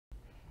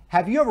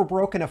Have you ever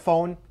broken a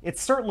phone?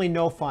 It's certainly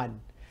no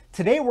fun.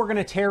 Today we're going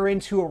to tear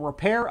into a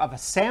repair of a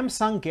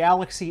Samsung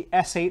Galaxy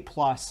S8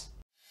 Plus.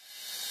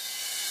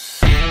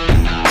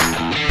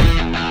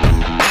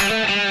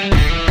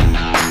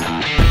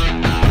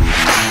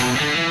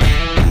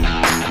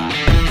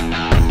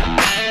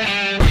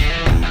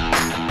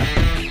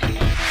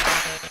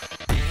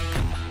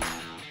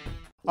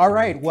 All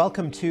right,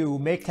 welcome to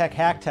Make Tech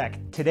Hack Tech.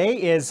 Today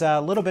is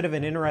a little bit of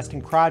an interesting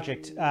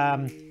project.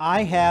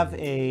 I have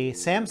a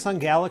Samsung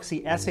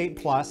Galaxy S8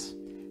 Plus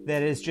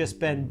that has just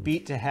been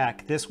beat to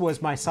heck. This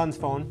was my son's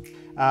phone,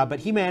 but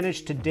he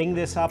managed to ding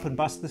this up and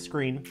bust the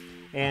screen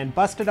and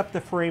busted up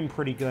the frame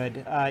pretty good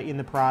in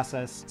the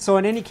process. So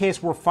in any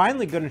case, we're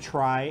finally going to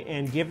try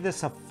and give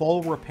this a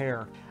full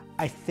repair.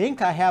 I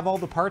think I have all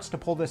the parts to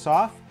pull this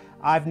off.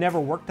 I've never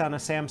worked on a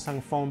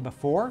Samsung phone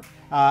before.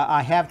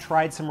 I have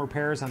tried some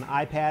repairs on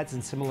iPads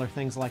and similar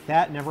things like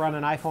that, never on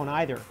an iPhone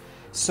either.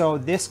 So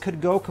this could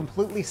go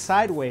completely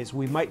sideways.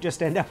 We might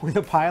just end up with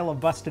a pile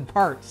of busted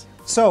parts.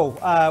 So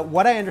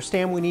what I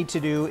understand we need to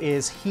do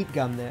is heat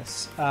gun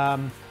this.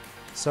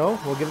 So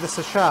we'll give this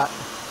a shot.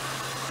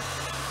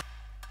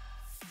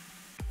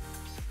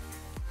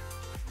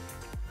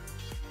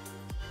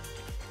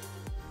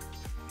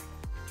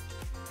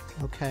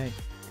 Okay.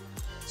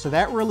 So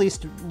that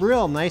released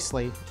real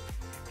nicely.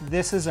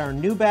 This is our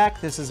new back,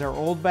 this is our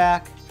old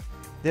back,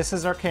 this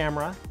is our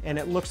camera, and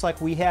it looks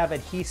like we have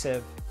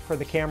adhesive for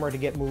the camera to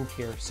get moved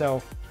here.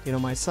 So, you know,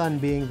 my son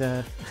being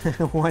the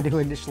one who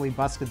initially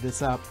busted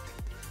this up,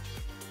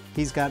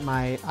 he's got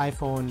my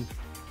iPhone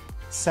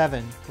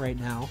 7 right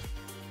now.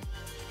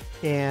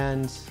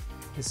 And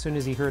as soon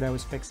as he heard I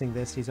was fixing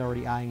this, he's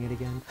already eyeing it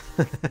again.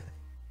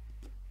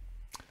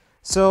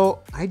 So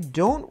I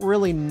don't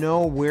really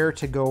know where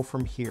to go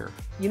from here.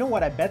 You know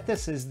what, I bet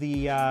this is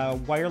the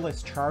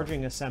wireless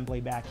charging assembly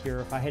back here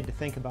if I had to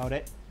think about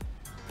it.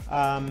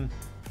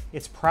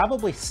 It's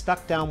probably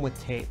stuck down with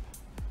tape.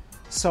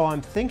 So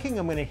I'm thinking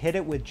I'm gonna hit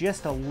it with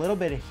just a little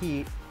bit of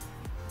heat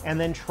and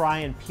then try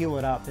and peel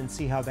it up and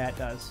see how that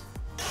does.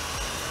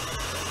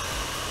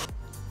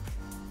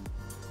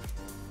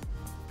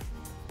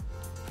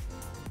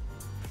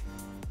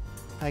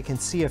 I can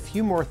see a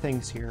few more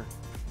things here.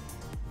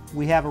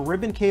 We have a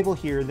ribbon cable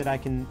here that I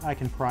can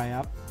pry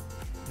up.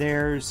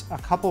 There's a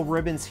couple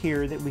ribbons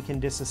here that we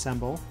can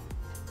disassemble.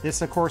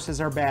 This, of course,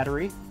 is our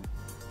battery.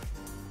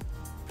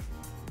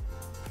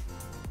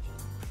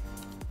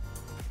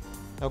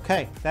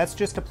 Okay, that's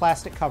just a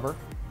plastic cover.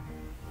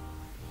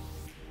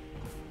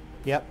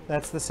 Yep,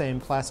 that's the same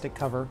plastic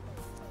cover.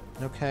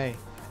 Okay.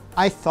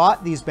 I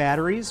thought these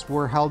batteries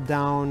were held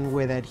down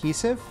with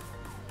adhesive,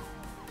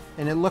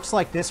 and it looks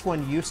like this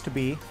one used to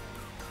be.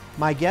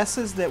 My guess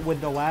is that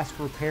with the last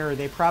repair,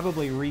 they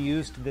probably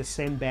reused this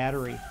same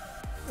battery,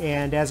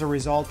 and as a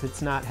result,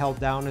 it's not held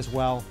down as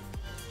well.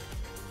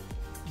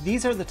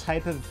 These are the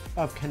type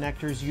of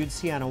connectors you'd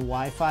see on a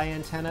Wi-Fi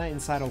antenna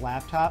inside a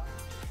laptop,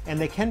 and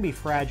they can be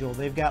fragile.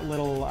 They've got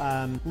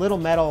little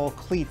metal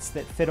cleats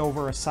that fit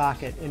over a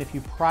socket, and if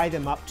you pry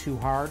them up too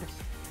hard,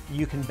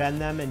 you can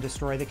bend them and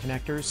destroy the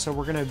connectors, so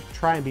we're gonna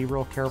try and be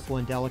real careful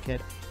and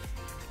delicate.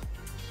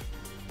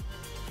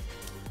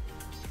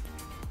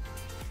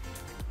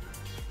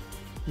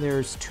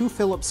 There's two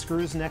Phillips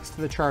screws next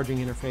to the charging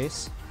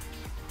interface.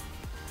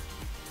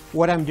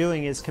 What I'm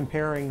doing is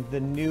comparing the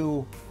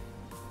new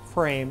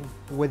frame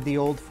with the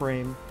old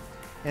frame,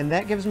 and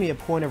that gives me a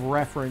point of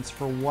reference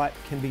for what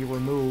can be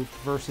removed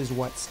versus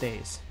what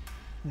stays.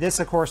 This,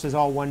 of course, is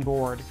all one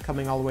board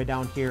coming all the way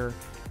down here.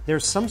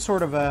 There's some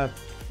sort of a,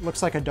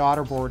 looks like a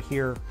daughter board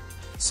here.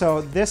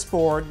 So this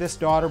board, this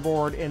daughter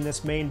board, and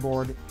this main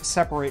board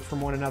separate from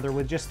one another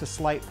with just a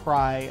slight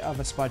pry of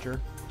a spudger.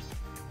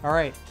 All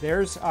right,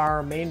 there's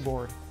our main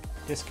board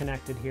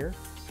disconnected here.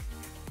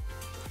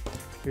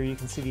 Here you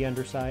can see the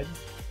underside.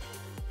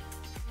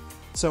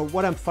 So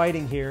what I'm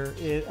fighting here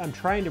is I'm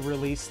trying to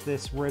release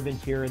this ribbon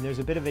here, and there's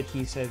a bit of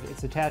adhesive.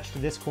 It's attached to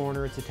this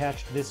corner, it's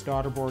attached to this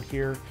daughter board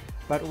here,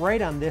 but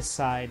right on this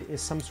side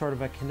is some sort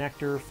of a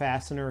connector,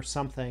 fastener, or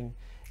something,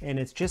 and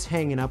it's just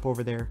hanging up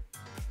over there.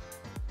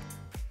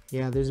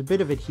 Yeah, there's a bit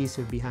of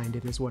adhesive behind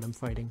it is what I'm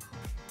fighting.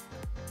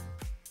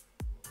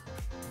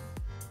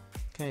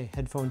 Okay,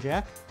 headphone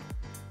jack.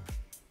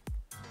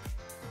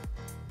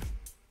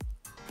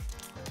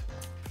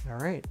 All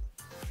right.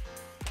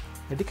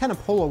 I had to kind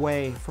of pull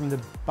away from the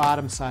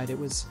bottom side. It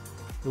was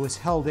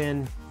held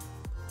in,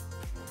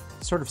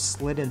 sort of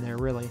slid in there,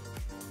 really.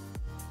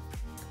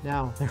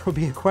 Now, there will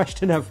be a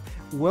question of,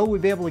 will we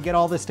be able to get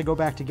all this to go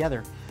back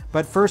together?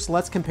 But first,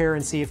 let's compare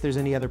and see if there's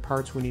any other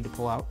parts we need to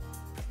pull out.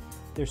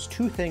 There's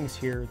two things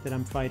here that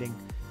I'm fighting.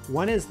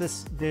 One is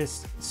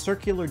this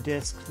circular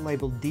disc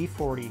labeled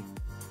D40.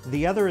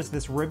 The other is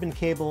this ribbon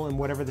cable and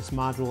whatever this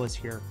module is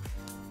here.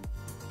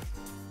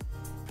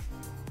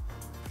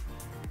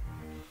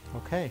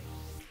 Okay,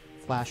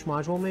 flash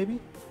module maybe?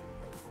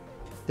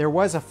 There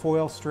was a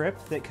foil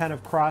strip that kind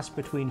of crossed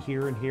between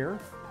here and here.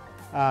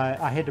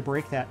 I had to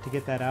break that to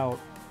get that out.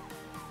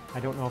 I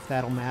don't know if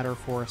that'll matter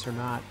for us or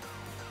not.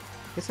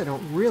 Guess I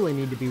don't really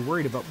need to be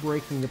worried about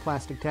breaking the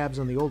plastic tabs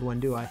on the old one,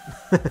 do I?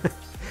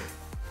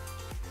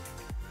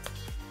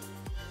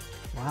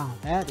 Wow,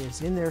 that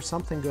is in there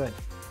something good.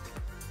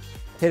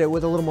 Hit it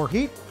with a little more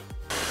heat.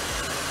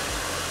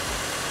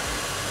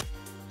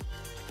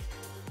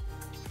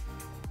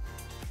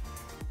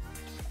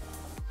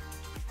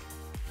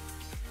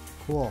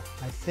 Cool.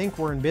 I think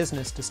we're in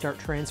business to start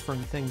transferring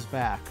things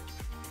back.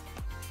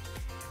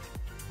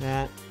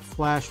 That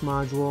flash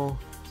module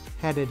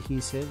had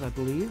adhesive, I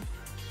believe.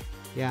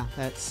 Yeah,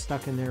 that's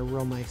stuck in there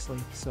real nicely.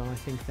 So I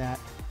think that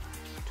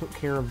took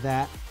care of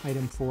that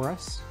item for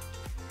us.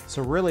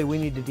 So really we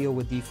need to deal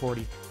with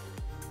D40.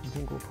 I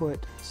think we'll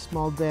put a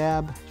small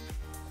dab.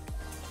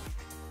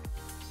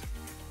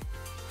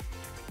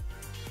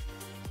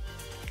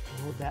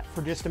 Hold that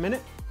for just a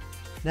minute.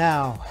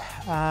 Now,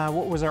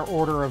 what was our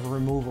order of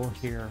removal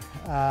here?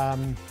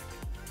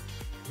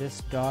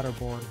 This daughter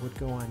board would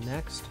go on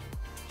next.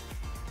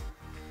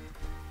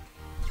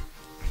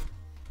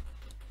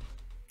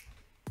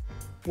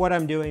 What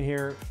I'm doing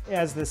here,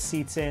 as this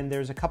seats in,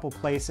 there's a couple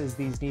places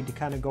these need to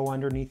kind of go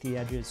underneath the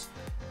edges.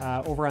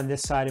 Over on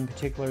this side in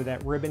particular,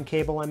 that ribbon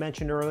cable I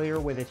mentioned earlier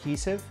with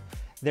adhesive,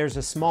 there's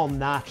a small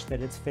notch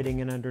that it's fitting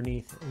in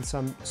underneath. And so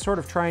I'm sort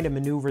of trying to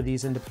maneuver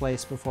these into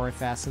place before I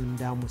fasten them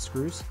down with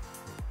screws.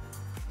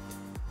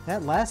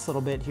 That last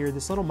little bit here,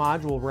 this little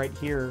module right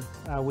here,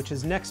 which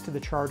is next to the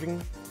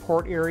charging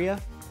port area,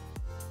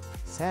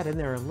 sat in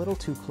there a little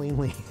too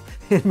cleanly.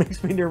 It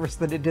makes me nervous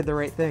that it did the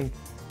right thing.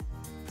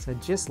 So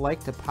I'd just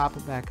like to pop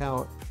it back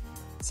out.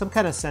 Some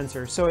kind of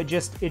sensor. So it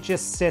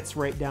just sits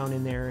right down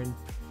in there and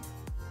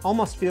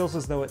almost feels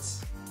as though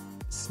it's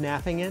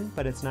snapping in,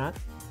 but it's not.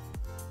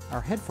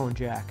 Our headphone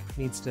jack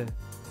needs to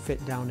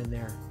fit down in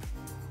there.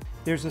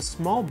 There's a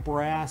small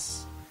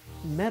brass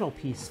metal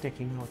piece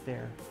sticking out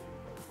there.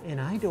 And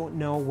I don't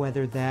know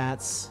whether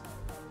that's,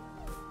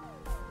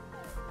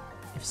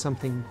 if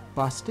something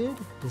busted,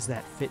 does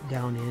that fit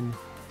down in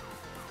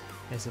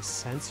as a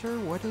sensor?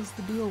 What is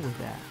the deal with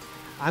that?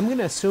 I'm going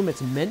to assume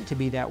it's meant to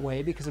be that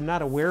way because I'm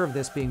not aware of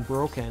this being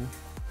broken.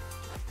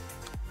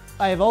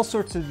 I have all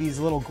sorts of these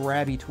little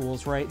grabby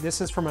tools, right?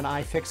 This is from an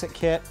iFixit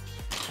kit.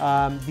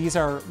 These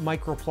are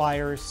micro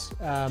pliers,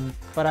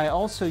 but I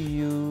also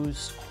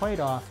use quite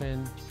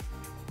often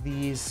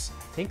these,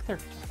 I think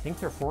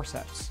they're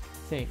forceps,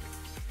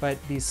 but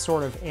these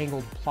sort of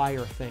angled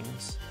plier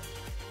things.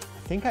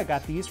 I think I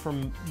got these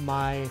from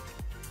my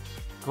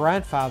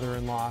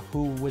grandfather-in-law,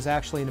 who was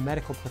actually in the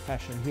medical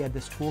profession. He had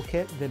this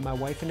toolkit that my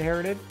wife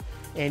inherited,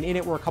 and in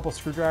it were a couple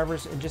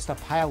screwdrivers and just a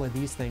pile of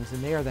these things,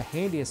 and they are the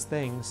handiest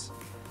things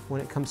when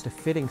it comes to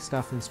fitting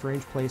stuff in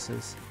strange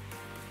places,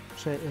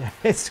 which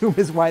I assume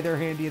is why they're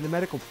handy in the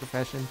medical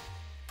profession.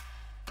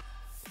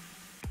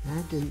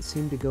 That didn't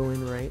seem to go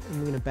in right.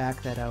 I'm going to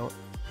back that out.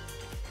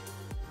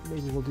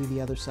 Maybe we'll do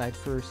the other side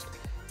first.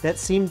 That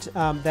seemed,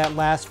 that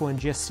last one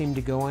just seemed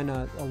to go in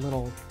a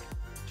little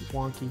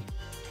wonky.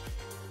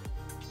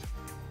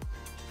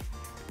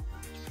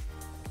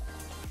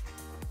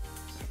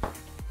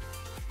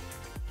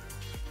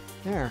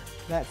 There,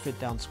 that fit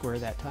down square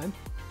that time.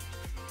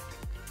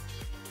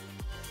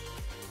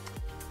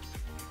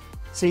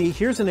 See,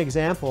 here's an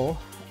example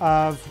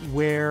of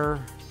where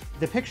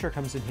the picture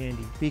comes in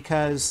handy,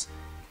 because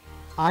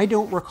I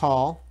don't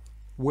recall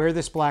where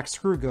this black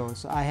screw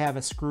goes. I have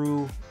a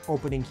screw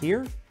opening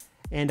here,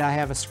 and I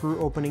have a screw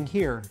opening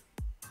here.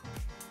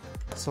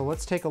 So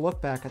let's take a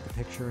look back at the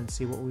picture and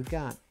see what we've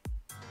got.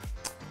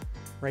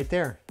 Right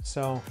there.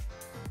 So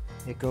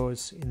it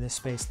goes in this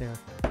space there.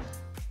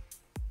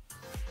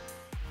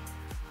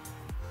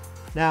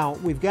 Now,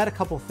 we've got a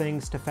couple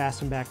things to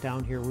fasten back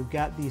down here. We've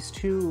got these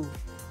two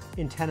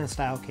antenna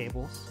style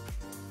cables.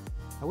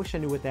 I wish I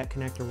knew what that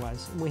connector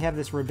was. And we have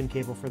this ribbon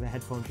cable for the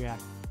headphone jack.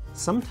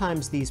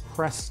 Sometimes these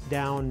pressed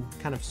down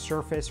kind of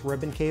surface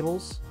ribbon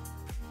cables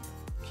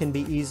can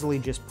be easily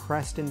just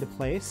pressed into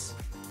place,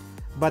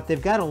 but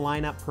they've got to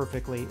line up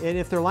perfectly. And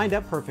if they're lined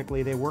up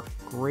perfectly, they work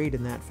great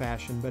in that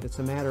fashion, but it's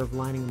a matter of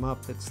lining them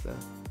up that's the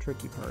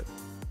tricky part.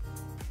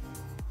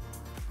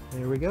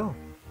 There we go.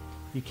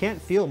 You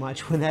can't feel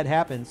much when that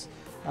happens.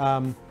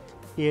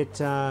 It's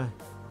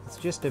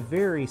just a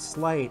very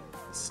slight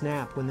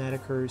snap when that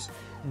occurs.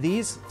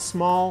 These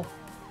small,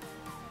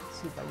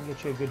 let's see if I can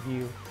get you a good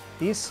view.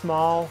 These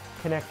small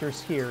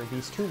connectors here,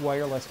 these two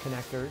wireless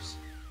connectors,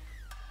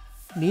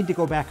 need to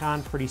go back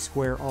on pretty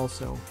square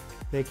also.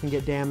 They can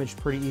get damaged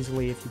pretty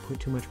easily if you put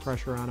too much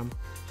pressure on them.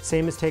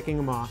 Same as taking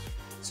them off.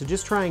 So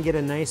just try and get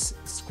a nice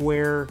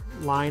square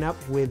line up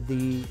with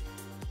the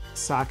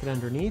socket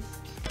underneath.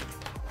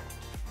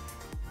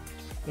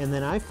 And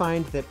then I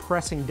find that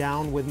pressing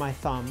down with my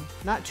thumb,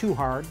 not too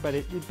hard, but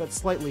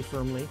slightly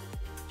firmly,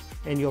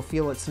 and you'll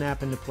feel it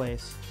snap into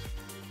place.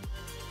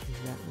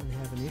 Does that one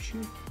have an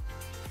issue?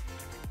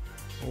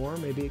 Or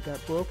maybe it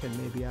got broken.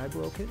 Maybe I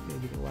broke it.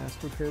 Maybe the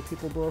last repair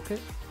people broke it.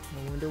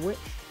 I wonder which.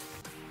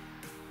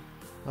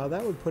 Well,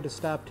 that would put a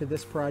stop to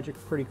this project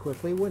pretty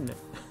quickly, wouldn't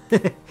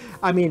it?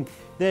 I mean,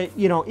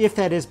 if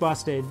that is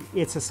busted,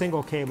 it's a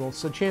single cable,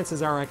 so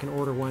chances are I can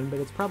order one, but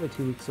it's probably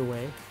 2 weeks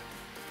away.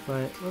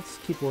 but let's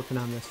keep working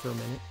on this for a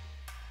minute.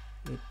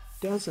 It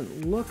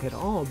doesn't look at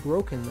all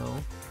broken though.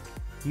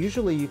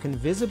 Usually you can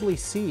visibly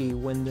see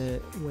when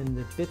the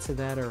bits of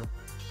that are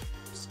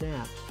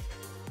snapped.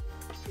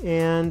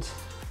 And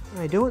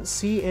I don't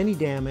see any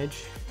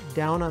damage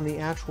down on the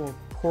actual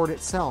port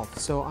itself,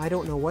 so I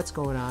don't know what's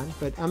going on,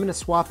 but I'm going to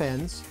swap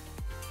ends.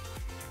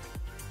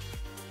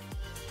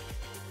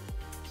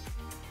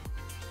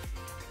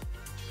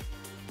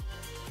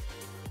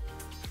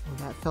 Well,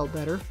 that felt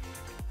better.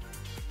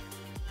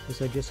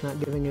 Was I just not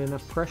giving it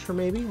enough pressure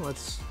maybe?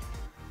 Let's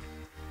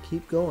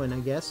keep going, I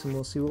guess, and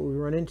we'll see what we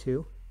run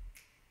into.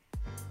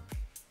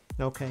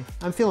 Okay,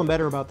 I'm feeling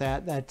better about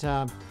that.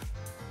 That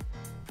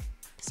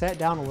sat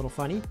down a little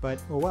funny,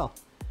 but oh well.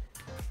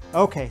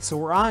 Okay, so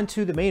we're on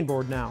to the main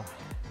board now.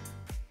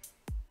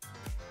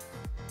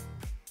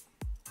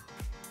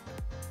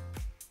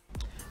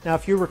 Now,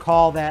 if you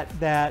recall,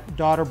 that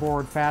daughter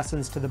board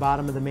fastens to the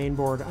bottom of the main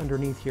board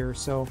underneath here,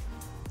 so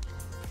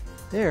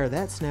there,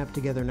 that snapped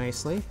together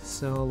nicely.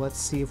 So let's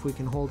see if we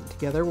can hold it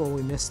together while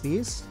we miss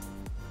these.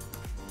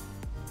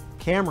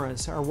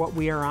 Cameras are what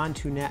we are on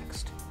to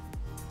next.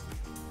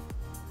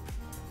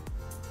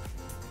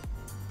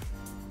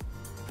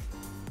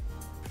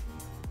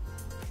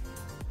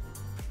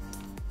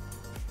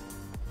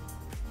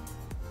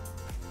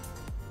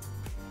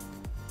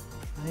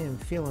 I am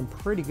feeling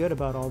pretty good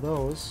about all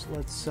those.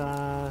 Let's,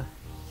 I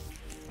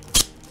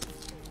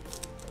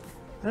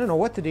don't know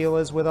what the deal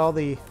is with all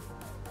the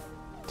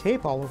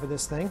tape all over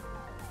this thing.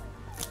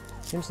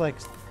 Seems like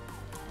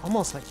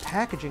almost like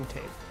packaging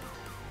tape.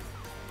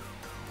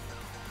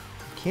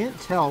 Can't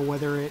tell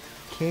whether it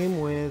came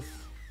with,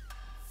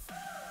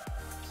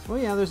 oh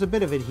yeah, there's a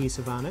bit of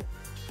adhesive on it.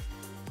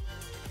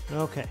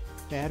 Okay,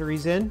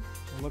 battery's in,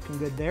 looking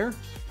good there.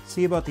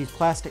 See about these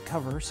plastic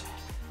covers.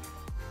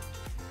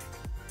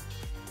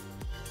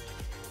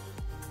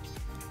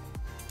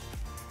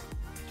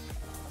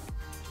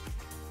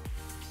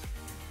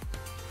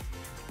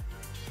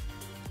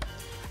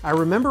 I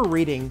remember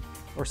reading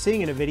or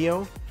seeing in a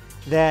video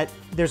that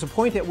there's a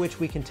point at which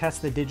we can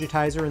test the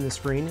digitizer in the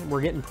screen.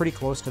 We're getting pretty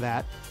close to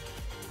that.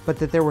 But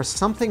that there was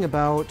something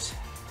about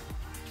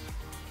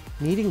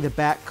needing the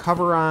back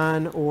cover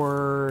on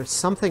or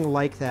something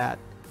like that,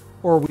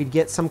 or we'd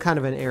get some kind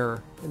of an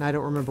error, and I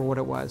don't remember what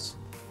it was.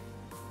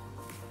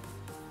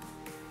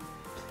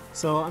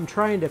 So I'm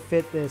trying to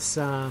fit this,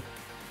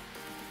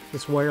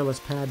 this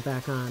wireless pad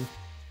back on,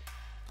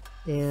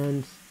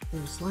 and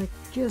there's like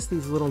just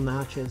these little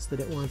notches that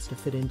it wants to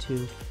fit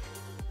into.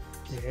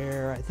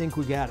 There, I think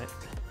we got it.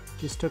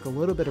 Just took a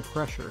little bit of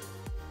pressure.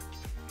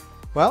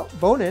 Well,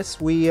 bonus,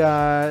 we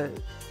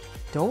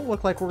don't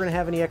look like we're going to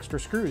have any extra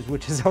screws,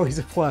 which is always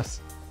a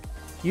plus.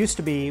 Used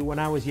to be when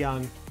I was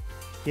young.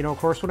 You know, of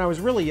course, when I was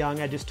really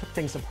young, I just took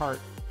things apart.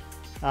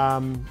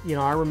 You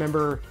know, I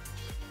remember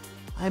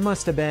I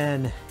must have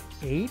been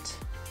 8,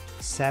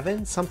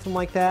 7, something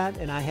like that,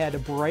 and I had a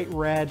bright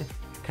red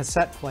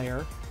cassette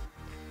player.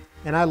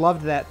 And I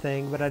loved that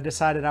thing, but I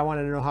decided I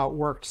wanted to know how it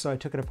worked, so I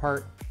took it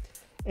apart.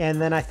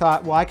 And then I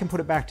thought, well, I can put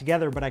it back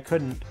together, but I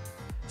couldn't.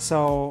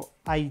 So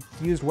I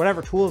used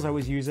whatever tools I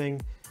was using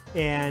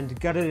and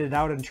gutted it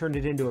out and turned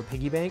it into a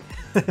piggy bank.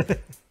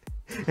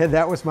 And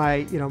that was my,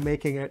 you know,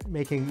 making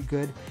it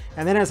good.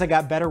 And then as I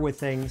got better with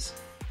things,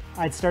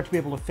 I'd start to be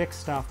able to fix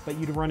stuff, but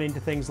you'd run into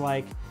things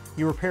like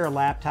you repair a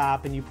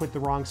laptop and you put the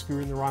wrong screw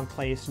in the wrong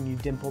place and you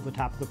dimple the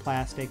top of the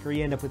plastic, or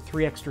you end up with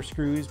 3 extra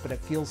screws, but it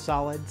feels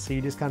solid, so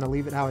you just kind of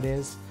leave it how it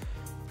is.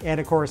 And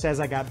of course, as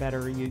I got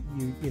better, you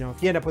know,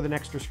 if you end up with an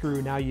extra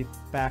screw, now you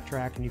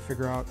backtrack and you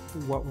figure out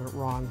what went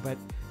wrong, but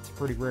it's a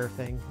pretty rare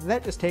thing.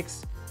 That just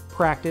takes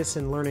practice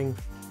and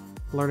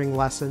learning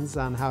lessons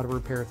on how to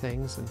repair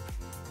things. And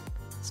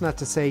it's not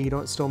to say you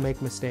don't still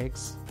make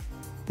mistakes.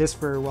 This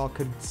very well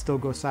could still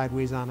go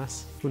sideways on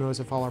us. Who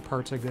knows if all our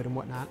parts are good and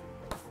whatnot.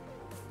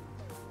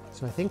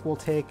 So I think we'll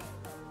take,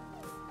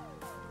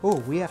 oh,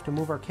 we have to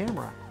move our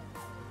camera.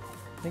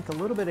 I think a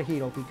little bit of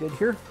heat will be good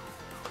here.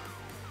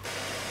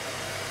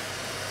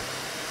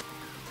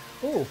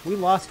 Oh, we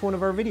lost one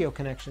of our video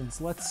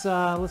connections. Let's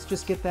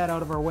just get that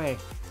out of our way.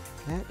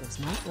 That does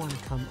not want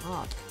to come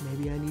up.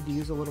 Maybe I need to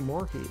use a little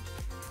more heat.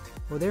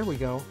 Oh, there we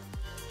go.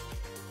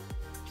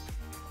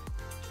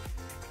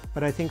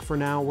 But I think for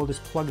now we'll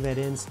just plug that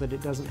in so that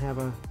it doesn't have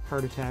a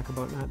heart attack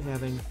about not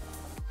having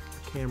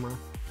a camera.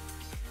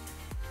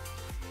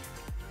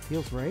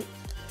 Feels right.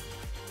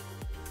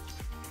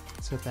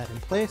 Set that in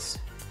place.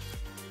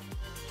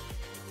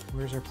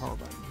 Where's our power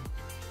button?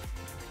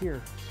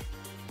 Here.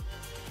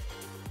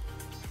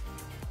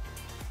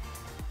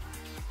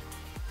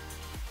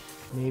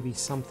 Maybe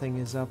something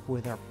is up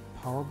with our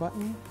power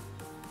button.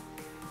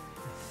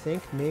 I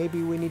think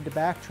maybe we need to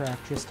backtrack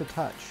just a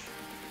touch.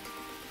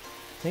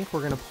 I think we're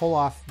going to pull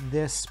off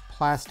this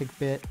plastic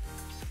bit,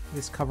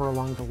 this cover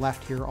along the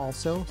left here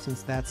also,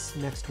 since that's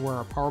next to where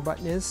our power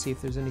button is. See if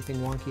there's anything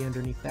wonky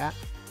underneath that.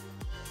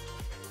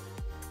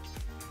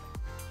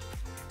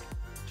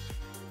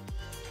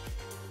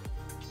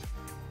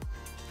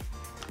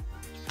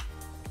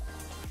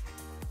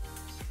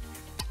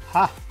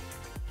 Ha!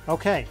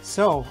 Okay,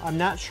 so I'm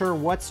not sure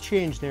what's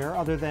changed there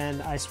other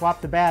than I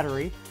swapped the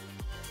battery,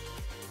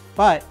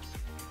 but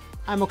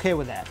I'm okay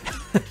with that.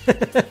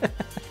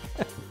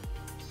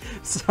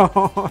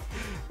 So,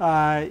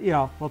 you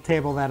know, we'll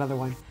table that other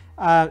one.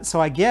 So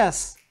I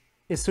guess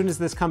as soon as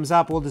this comes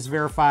up, we'll just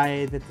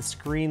verify that the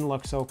screen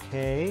looks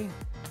okay.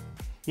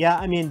 Yeah,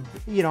 I mean,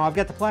 you know, I've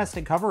got the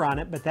plastic cover on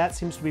it, but that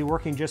seems to be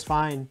working just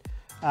fine.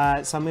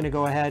 So I'm going to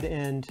go ahead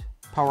and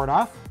power it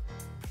off.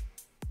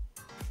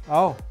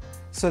 Oh,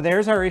 so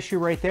there's our issue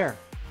right there.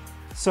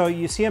 So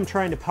you see I'm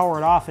trying to power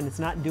it off and it's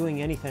not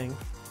doing anything.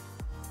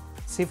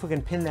 Let's see if we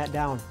can pin that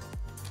down.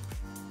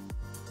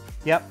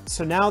 Yep,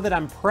 so now that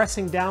I'm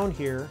pressing down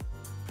here,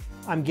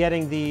 I'm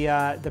getting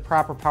the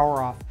proper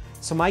power off.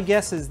 So my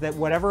guess is that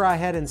whatever I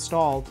had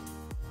installed,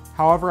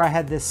 however I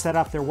had this set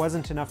up, there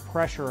wasn't enough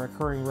pressure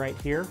occurring right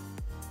here.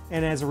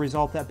 And as a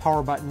result, that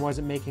power button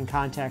wasn't making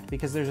contact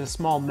because there's a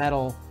small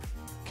metal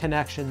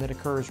connection that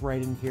occurs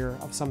right in here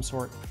of some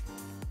sort.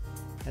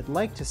 I'd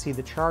like to see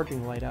the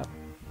charging light up.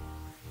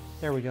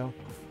 There we go.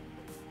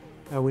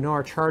 We know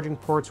our charging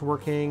port's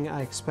working.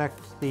 I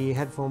expect the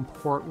headphone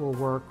port will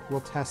work.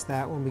 We'll test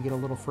that when we get a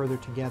little further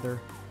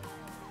together.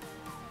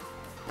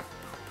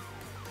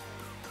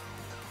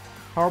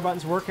 Power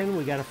button's working.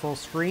 We got a full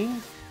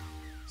screen.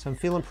 So I'm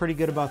feeling pretty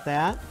good about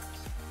that.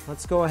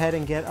 Let's go ahead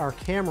and get our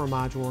camera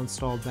module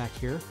installed back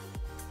here.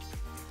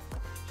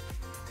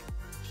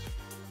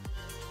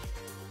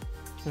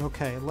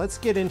 Okay, let's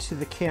get into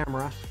the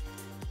camera.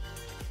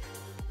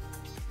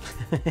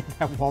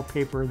 That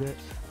wallpaper that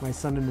my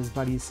son and his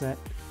buddies set.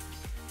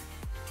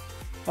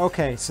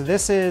 Okay, so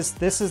this is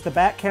the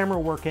back camera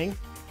working.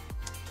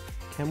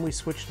 Can we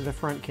switch to the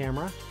front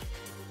camera?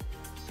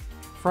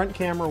 Front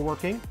camera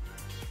working.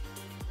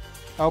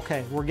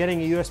 Okay, we're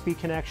getting a USB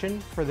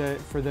connection for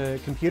the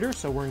computer,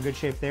 so we're in good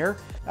shape there.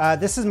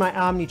 This is my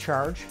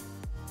OmniCharge,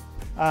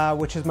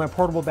 which is my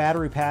portable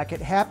battery pack.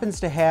 It happens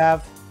to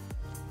have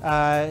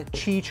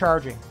Qi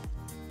charging.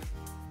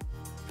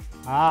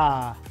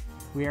 Ah,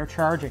 we are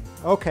charging.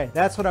 Okay,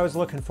 that's what I was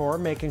looking for,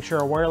 making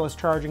sure wireless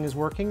charging is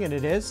working, and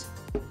it is.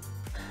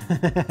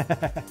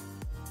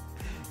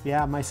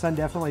 Yeah, my son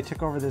definitely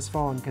took over this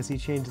phone because he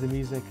changed the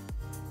music.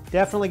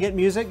 Definitely get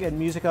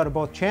music out of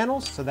both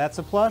channels, so that's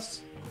a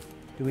plus.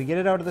 Do we get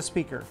it out of the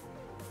speaker?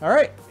 All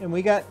right, and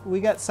we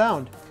got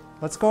sound.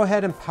 Let's go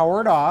ahead and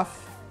power it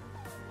off.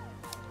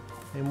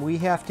 And we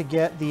have to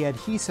get the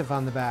adhesive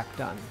on the back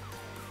done.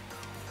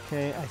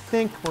 Okay, I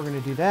think we're gonna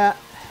do that.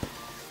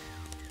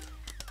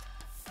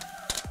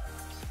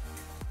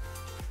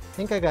 I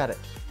think I got it.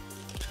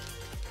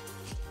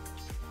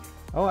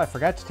 Oh, I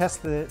forgot to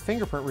test the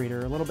fingerprint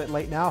reader. A little bit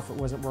late now if it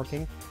wasn't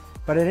working.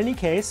 But in any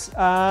case,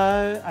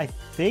 I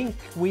think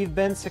we've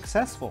been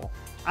successful.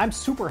 I'm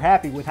super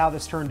happy with how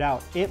this turned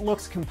out. It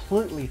looks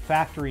completely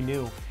factory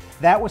new.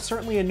 That was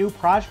certainly a new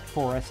project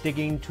for us,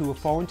 digging to a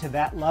phone to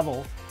that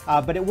level,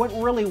 but it went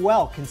really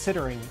well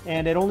considering,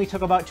 and it only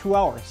took about 2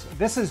 hours.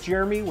 This is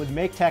Jeremy with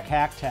Make Tech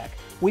Hack Tech.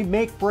 We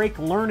make, break,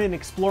 learn, and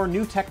explore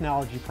new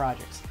technology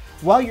projects.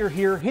 While you're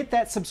here, hit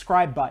that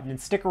subscribe button and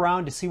stick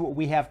around to see what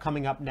we have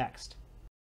coming up next.